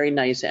is a very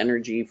nice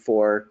energy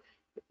for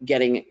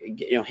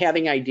getting,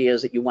 having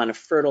ideas that you want to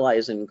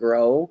fertilize and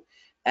grow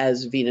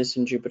as Venus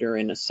and Jupiter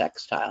in a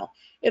sextile.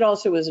 It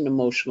also is an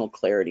emotional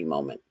clarity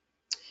moment.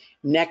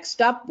 Next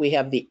up, we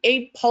have the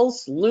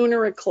 8-pulse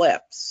lunar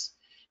eclipse.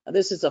 Now,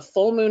 this is a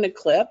full moon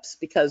eclipse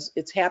because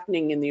it's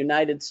happening in the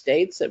United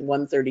States at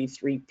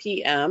 1:33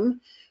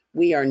 p.m.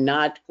 We are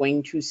not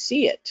going to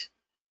see it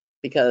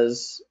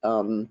because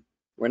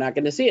we're not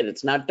going to see it.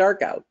 It's not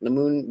dark out. The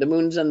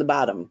moon's on the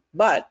bottom,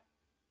 but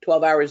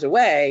 12 hours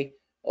away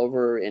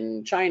over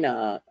in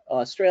China,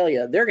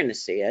 Australia, they're going to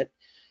see it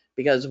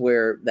because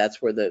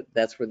that's where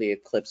the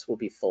eclipse will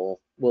be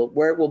full,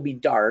 where it will be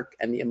dark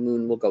and the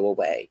moon will go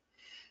away.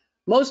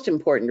 Most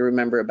important to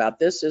remember about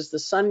this is the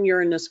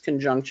Sun-Uranus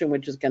conjunction,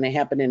 which is going to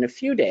happen in a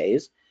few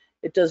days.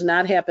 It does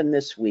not happen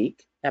this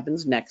week, it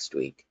happens next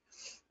week.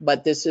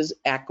 But this is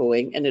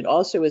echoing, and it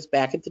also is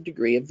back at the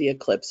degree of the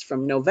eclipse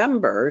from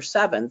November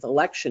 7th,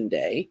 Election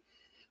Day,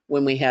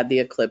 when we had the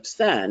eclipse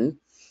then.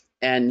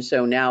 And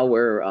so now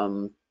we're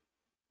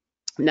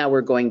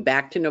going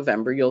back to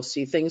November. You'll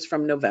see things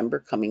from November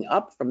coming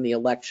up from the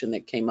election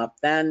that came up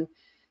then,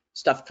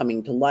 stuff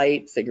coming to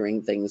light,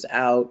 figuring things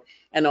out.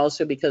 And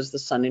also because the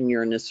Sun and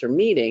Uranus are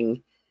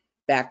meeting,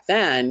 back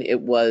then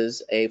it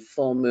was a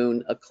full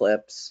moon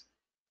eclipse.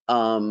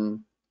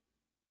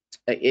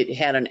 It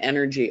had an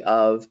energy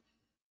of,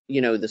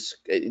 the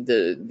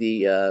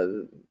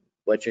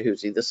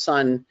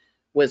sun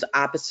was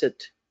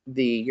opposite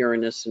the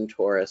Uranus and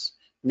Taurus.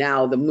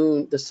 Now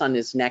the sun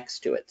is next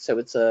to it. So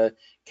it's a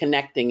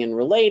connecting and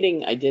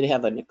relating. I did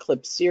have an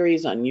eclipse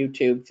series on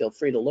YouTube. Feel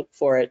free to look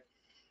for it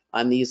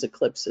on these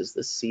eclipses,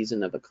 this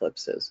season of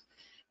eclipses.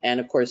 And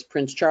of course,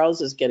 Prince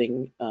Charles is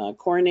getting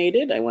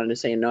coronated. I wanted to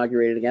say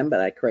inaugurated again, but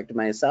I corrected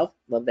myself.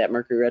 Love that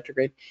Mercury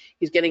retrograde.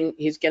 He's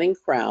getting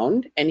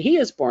crowned, and he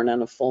is born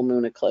on a full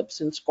moon eclipse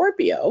in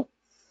Scorpio.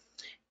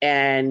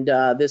 And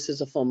this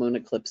is a full moon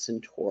eclipse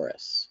in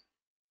Taurus.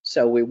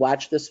 So we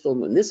watch this full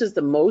moon. This is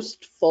the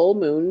most full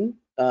moon,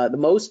 the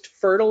most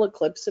fertile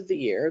eclipse of the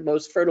year,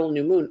 most fertile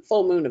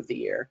full moon of the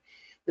year.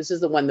 This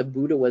is the one the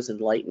Buddha was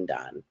enlightened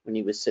on when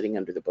he was sitting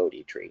under the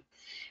Bodhi tree.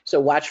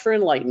 So watch for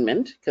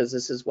enlightenment, because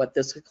this is what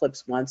this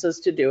eclipse wants us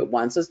to do. It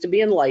wants us to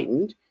be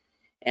enlightened,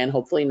 and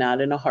hopefully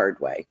not in a hard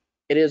way.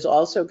 It has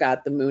also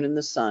got the moon and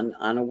the sun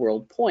on a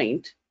world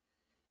point,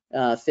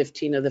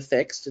 15 of the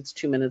fixed. It's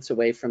 2 minutes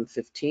away from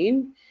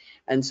 15.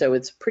 And so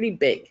it's pretty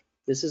big.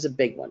 This is a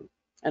big one.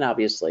 And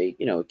obviously,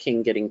 a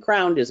king getting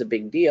crowned is a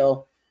big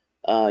deal.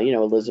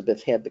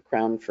 Elizabeth had the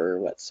crown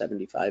for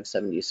 75,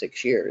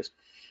 76 years.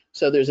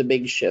 So there's a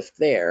big shift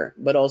there,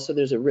 but also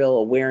there's a real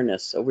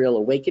awareness, a real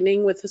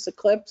awakening with this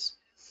eclipse.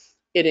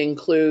 It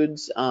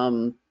includes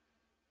a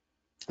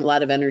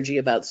lot of energy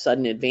about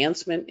sudden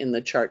advancement in the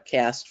chart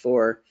cast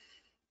for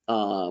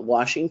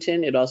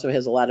Washington. It also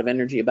has a lot of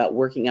energy about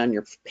working on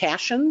your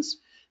passions,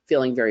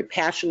 feeling very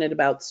passionate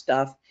about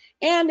stuff,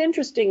 and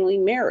interestingly,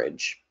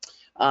 marriage.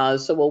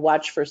 So we'll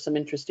watch for some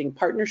interesting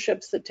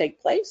partnerships that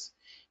take place.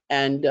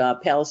 And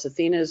Pallas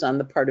Athena is on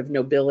the part of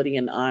nobility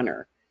and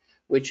honor,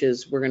 which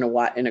is, we're going to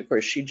watch, and of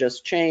course she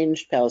just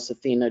changed. Pallas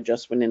Athena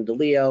just went into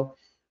Leo,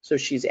 so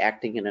she's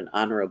acting in an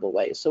honorable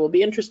way. So it'll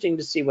be interesting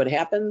to see what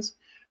happens.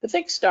 The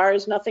fixed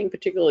stars, nothing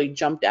particularly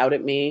jumped out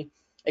at me,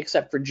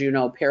 except for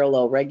Juno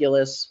parallel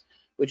Regulus,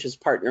 which is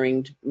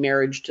partnering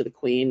marriage to the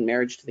queen,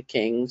 marriage to the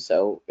king.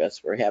 So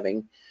yes, we're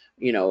having,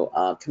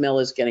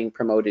 Camilla's getting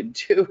promoted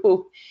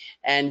too,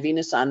 and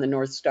Venus on the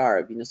North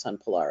Star, Venus on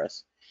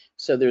Polaris.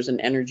 So there's an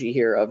energy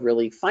here of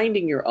really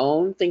finding your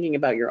own, thinking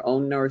about your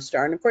own North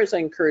Star. And of course, I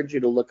encourage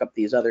you to look up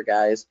these other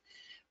guys.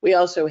 We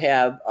also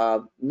have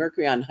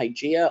Mercury on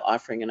Hygeia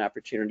offering an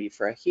opportunity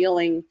for a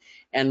healing,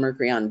 and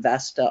Mercury on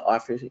Vesta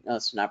offering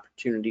us an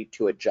opportunity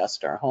to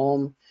adjust our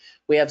home.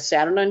 We have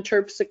Saturn on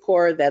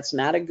Terpsichore. That's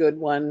not a good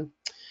one.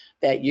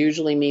 That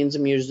usually means a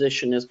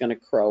musician is going to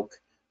croak.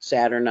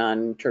 Saturn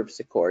on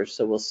Terpsichore.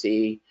 So we'll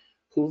see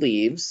who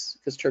leaves,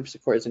 because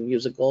Terpsichore is a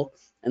musical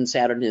and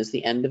Saturn is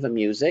the end of a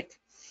music.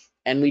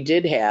 And we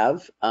did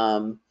have,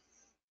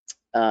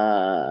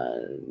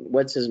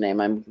 what's his name?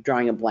 I'm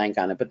drawing a blank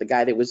on it, but the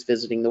guy that was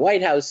visiting the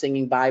White House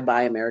singing Bye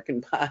Bye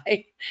American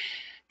Pie.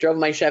 Drove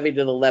my Chevy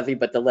to the levee,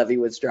 but the levee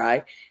was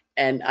dry.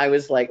 And I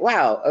was like,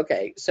 wow,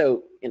 okay.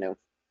 So,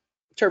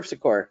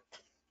 Terpsichore,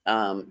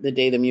 the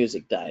day the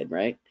music died,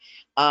 right?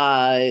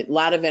 A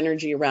lot of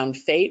energy around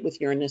fate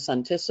with Uranus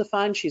on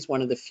Tisiphon. She's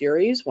one of the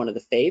Furies, one of the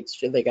Fates.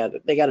 They got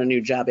a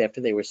new job after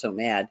they were so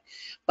mad.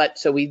 But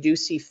so we do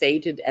see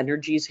fated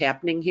energies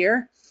happening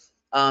here.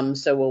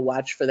 So we'll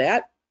watch for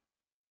that.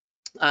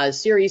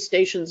 Ceres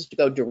stations to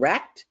go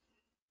direct.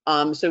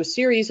 So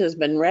Ceres has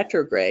been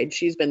retrograde.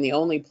 She's been the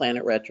only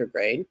planet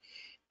retrograde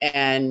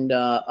and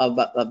of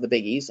the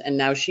biggies. And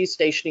now she's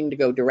stationing to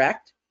go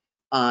direct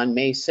on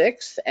May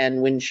 6th.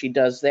 And when she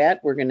does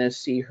that, we're going to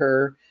see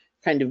her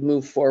kind of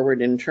move forward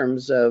in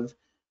terms of,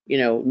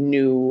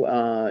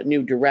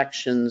 new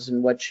directions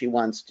and what she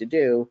wants to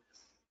do.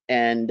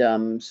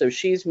 And so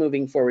she's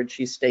moving forward.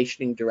 She's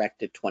stationing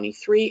direct at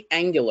 23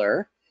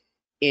 angular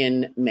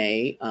in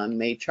May on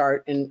May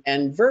chart.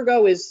 And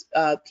Virgo is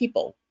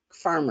people,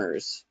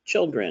 farmers,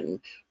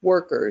 children,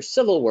 workers,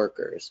 civil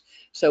workers.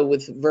 So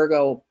with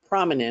Virgo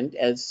prominent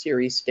as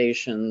Ceres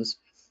stations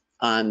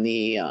on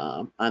the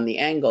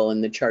angle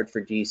in the chart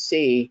for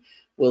DC,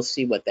 we'll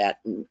see what that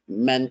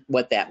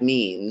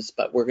means.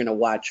 But we're going to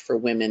watch for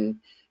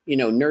women,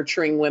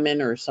 nurturing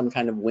women or some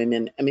kind of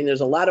women. I mean,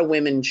 there's a lot of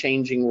women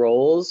changing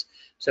roles,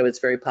 so it's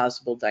very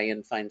possible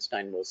Dianne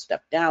Feinstein will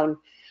step down.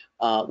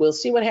 We'll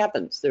see what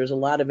happens. There's a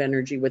lot of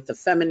energy with the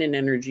feminine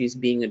energies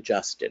being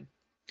adjusted.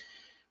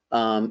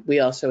 We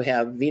also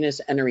have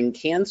Venus entering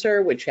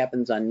Cancer, which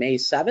happens on May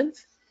 7th,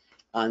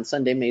 on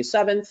Sunday, May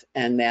 7th,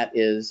 and that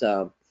is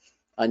a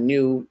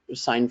new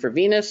sign for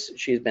Venus.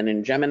 She's been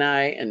in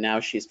Gemini, and now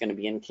she's going to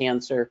be in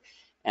Cancer,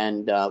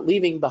 and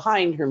leaving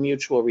behind her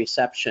mutual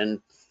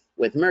reception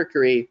with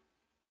Mercury,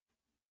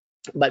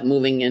 but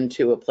moving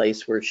into a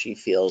place where she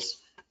feels,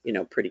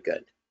 pretty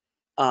good.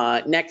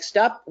 Next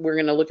up, we're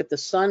going to look at the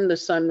Sun. The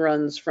Sun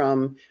runs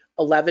from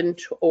 11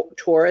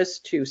 Taurus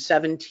to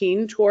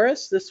 17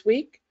 Taurus this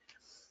week.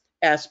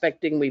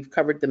 Aspecting, we've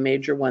covered the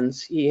major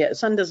ones.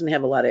 Sun doesn't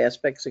have a lot of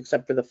aspects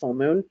except for the full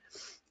moon.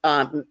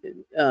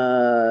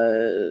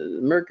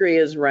 Mercury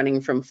is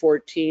running from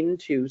 14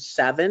 to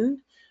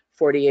 7,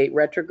 48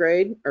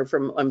 retrograde, or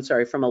from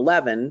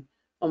 11,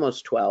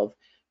 almost 12,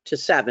 to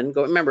 7.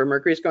 Remember,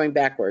 Mercury's going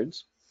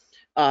backwards.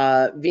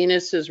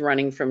 Venus is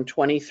running from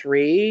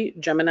 23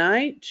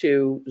 Gemini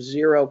to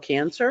 0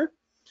 Cancer.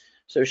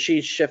 So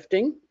she's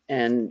shifting,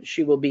 and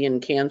she will be in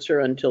Cancer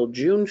until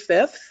June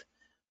 5th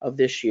of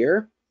this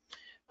year.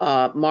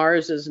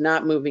 Mars is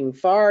not moving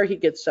far. He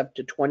gets up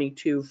to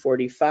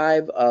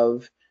 2245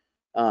 of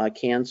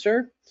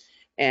Cancer,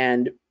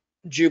 and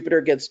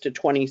Jupiter gets to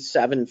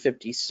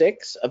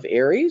 2756 of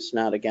Aries.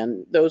 Not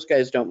again, those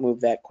guys don't move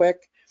that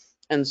quick.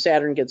 And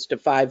Saturn gets to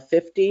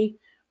 550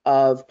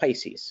 of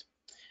Pisces.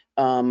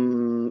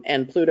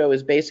 And Pluto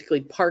is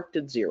basically parked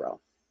at 0.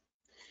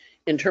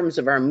 In terms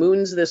of our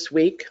moons this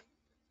week,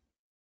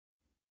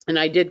 and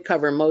I did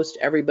cover most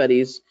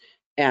everybody's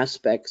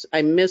aspects.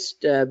 I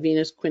missed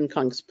Venus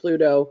quincunx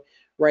Pluto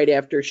right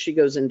after she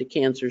goes into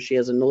Cancer. She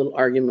has a little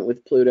argument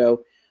with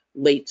Pluto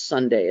late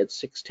Sunday at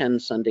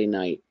 6:10 Sunday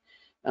night,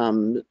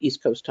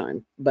 East Coast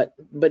time. But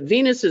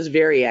Venus is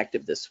very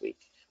active this week.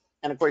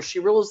 And of course, she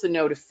rules the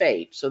node of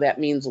fate. So that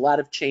means a lot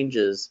of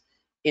changes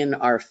in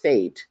our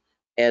fate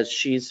as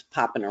she's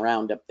popping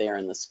around up there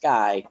in the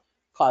sky,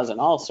 causing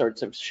all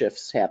sorts of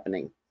shifts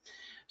happening.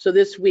 So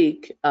this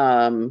week,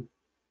 in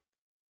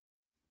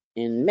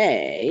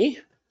May,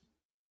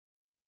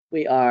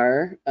 we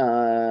are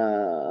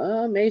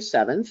May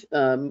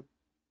 7th.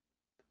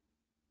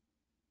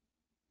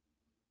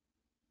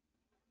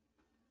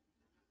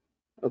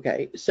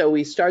 Okay, so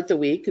we start the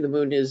week. The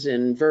moon is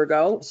in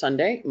Virgo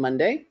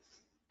Monday,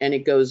 and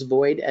it goes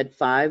void at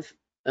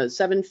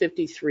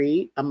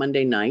 7:53 on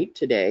Monday night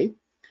today.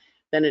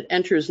 Then it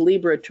enters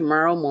Libra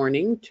tomorrow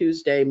morning,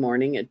 Tuesday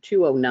morning at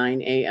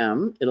 2:09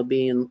 a.m. It'll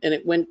be in, and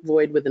it went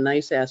void with a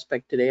nice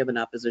aspect today of an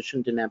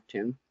opposition to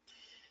Neptune.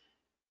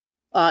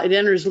 It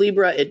enters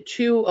Libra at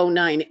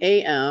 2:09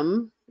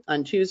 a.m.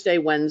 on Tuesday,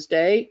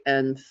 Wednesday,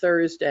 and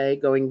Thursday,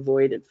 going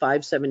void at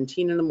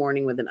 5:17 in the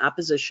morning with an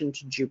opposition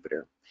to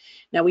Jupiter.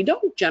 Now, we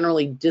don't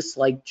generally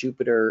dislike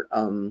Jupiter.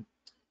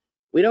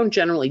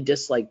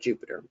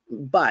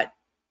 But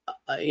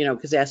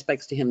because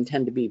aspects to him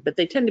tend to be, but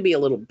they tend to be a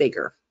little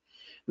bigger.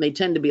 And they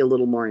tend to be a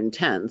little more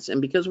intense.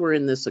 And because we're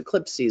in this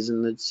eclipse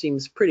season that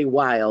seems pretty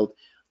wild,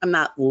 I'm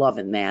not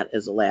loving that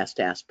as a last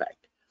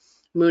aspect.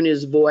 Moon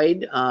is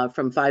void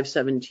from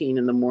 5:17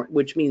 in the morning,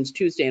 which means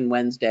Tuesday and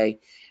Wednesday.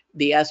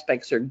 The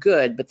aspects are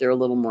good, but they're a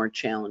little more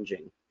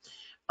challenging.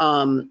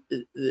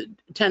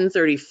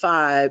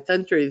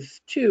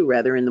 10:32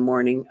 rather in the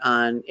morning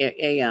on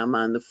AM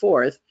on the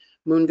 4th.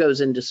 Moon goes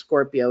into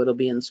Scorpio. It'll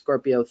be in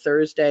Scorpio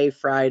Thursday,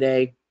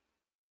 Friday.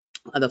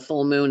 The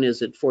full moon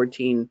is at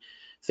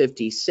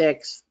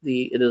 14:56.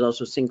 It is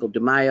also Cinco de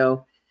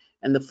Mayo,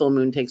 and the full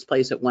moon takes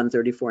place at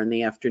 1:34 in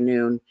the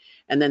afternoon.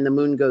 And then the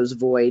moon goes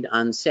void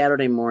on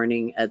Saturday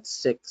morning at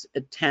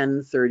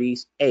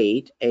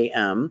 10:38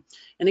 a.m.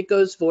 And it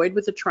goes void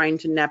with a trine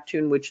to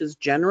Neptune, which is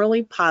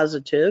generally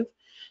positive.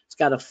 It's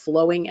got a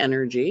flowing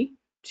energy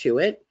to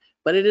it,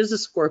 but it is a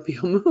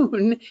Scorpio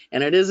moon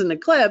and it is an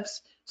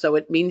eclipse. So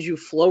it means you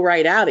flow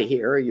right out of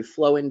here, or you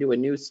flow into a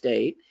new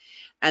state.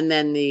 And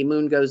then the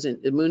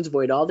moon's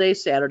void all day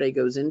Saturday,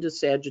 goes into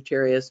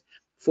Sagittarius,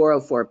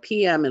 4:04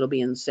 p.m. It'll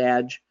be in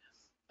Sag,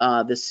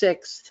 the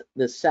 6th,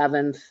 the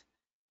 7th,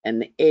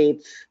 and the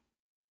 8th.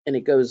 And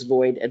it goes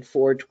void at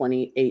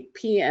 4:28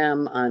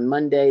 p.m. on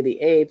Monday, the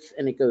 8th,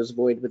 and it goes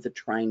void with a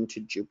trine to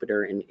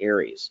Jupiter in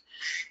Aries.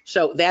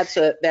 So that's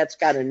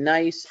got a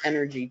nice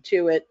energy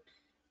to it.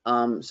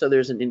 So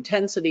there's an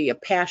intensity, a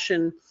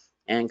passion,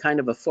 and kind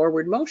of a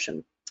forward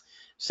motion.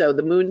 So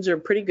the moons are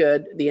pretty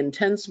good. The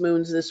intense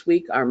moons this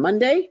week are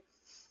Monday,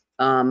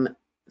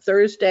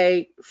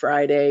 Thursday,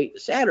 Friday,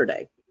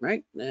 Saturday,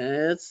 right?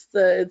 And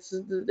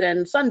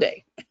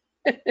Sunday.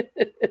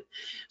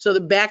 So the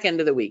back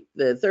end of the week,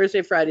 the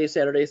Thursday, Friday,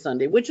 Saturday,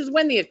 Sunday, which is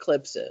when the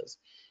eclipse is.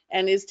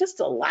 And it's just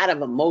a lot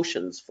of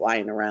emotions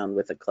flying around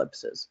with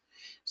eclipses.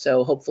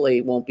 So hopefully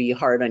it won't be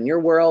hard on your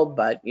world,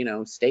 but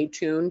stay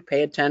tuned,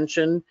 pay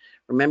attention.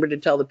 Remember to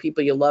tell the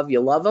people you love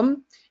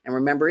them. And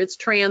remember, it's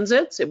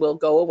transits. It will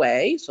go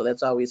away. So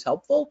that's always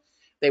helpful.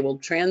 They will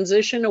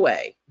transition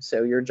away.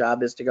 So your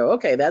job is to go,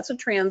 okay, that's a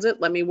transit.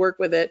 Let me work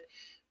with it,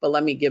 but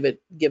let me give it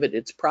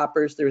its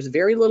propers. There's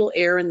very little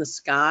air in the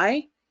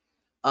sky.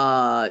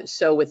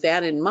 So with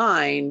that in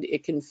mind,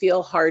 it can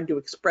feel hard to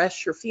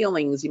express your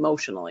feelings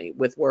emotionally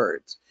with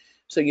words.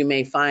 So you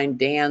may find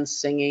dance,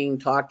 singing,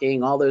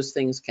 talking, all those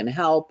things can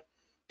help.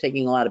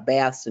 Taking a lot of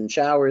baths and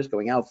showers,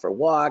 going out for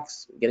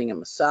walks, getting a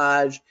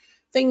massage,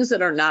 things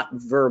that are not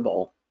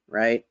verbal,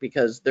 right?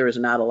 Because there is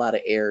not a lot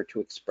of air to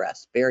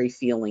express. Very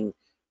feeling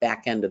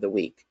back end of the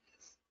week,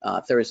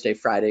 Thursday,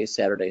 Friday,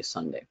 Saturday,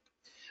 Sunday.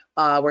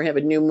 We're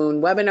having a new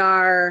moon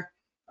webinar.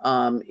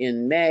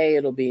 In May,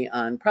 it'll be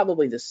on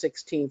probably the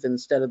 16th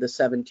instead of the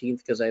 17th,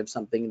 because I have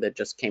something that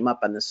just came up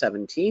on the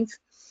 17th.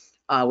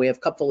 We have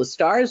a couple of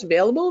stars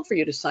available for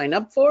you to sign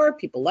up for.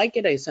 People like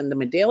it. I send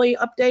them a daily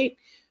update,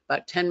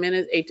 about 10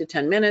 minutes, 8 to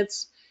 10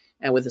 minutes,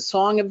 and with a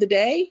song of the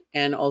day,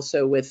 and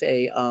also with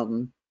a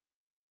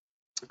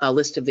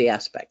list of the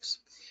aspects.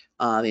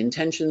 The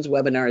intentions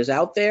webinar is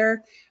out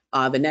there.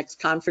 The next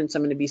conference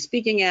I'm going to be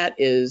speaking at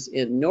is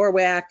in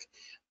Norwalk.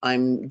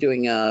 I'm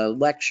doing a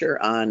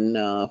lecture on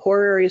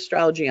horary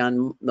astrology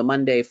on the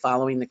Monday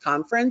following the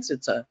conference.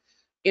 It's a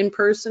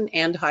in-person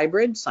and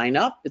hybrid. Sign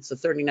up. It's the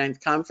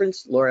 39th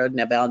conference. Laura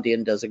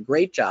Nabaldian does a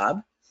great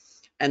job.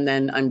 And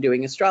then I'm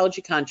doing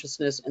Astrology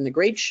Consciousness and the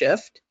Great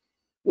Shift,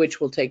 which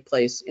will take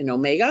place in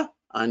Omega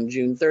on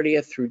June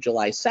 30th through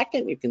July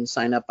 2nd. You can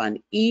sign up on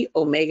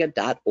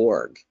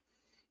eomega.org.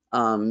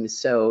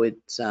 So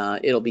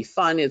it'll be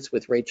fun. It's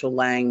with Rachel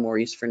Lang,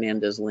 Maurice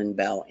Fernandez, Lynn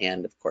Bell,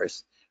 and of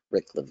course,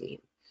 Rick Levine.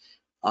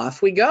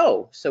 Off we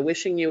go. So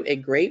wishing you a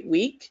great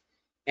week.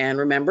 And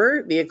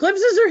remember, the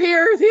eclipses are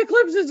here. The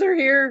eclipses are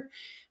here.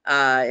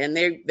 And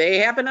they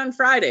happen on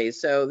Friday.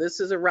 So this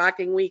is a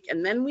rocking week.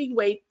 And then we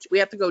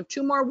have to go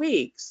 2 more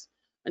weeks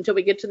until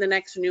we get to the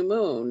next new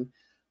moon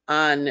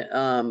on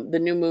the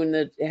new moon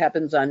that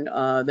happens on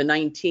the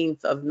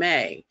 19th of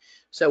May.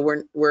 So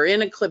we're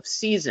in eclipse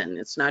season.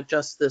 It's not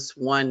just this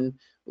one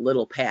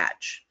little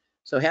patch.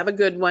 So have a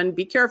good one.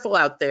 Be careful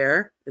out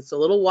there. It's a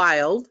little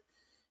wild.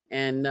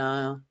 And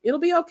it'll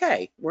be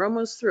okay. We're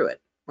almost through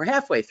it. We're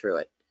halfway through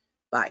it.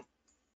 Bye.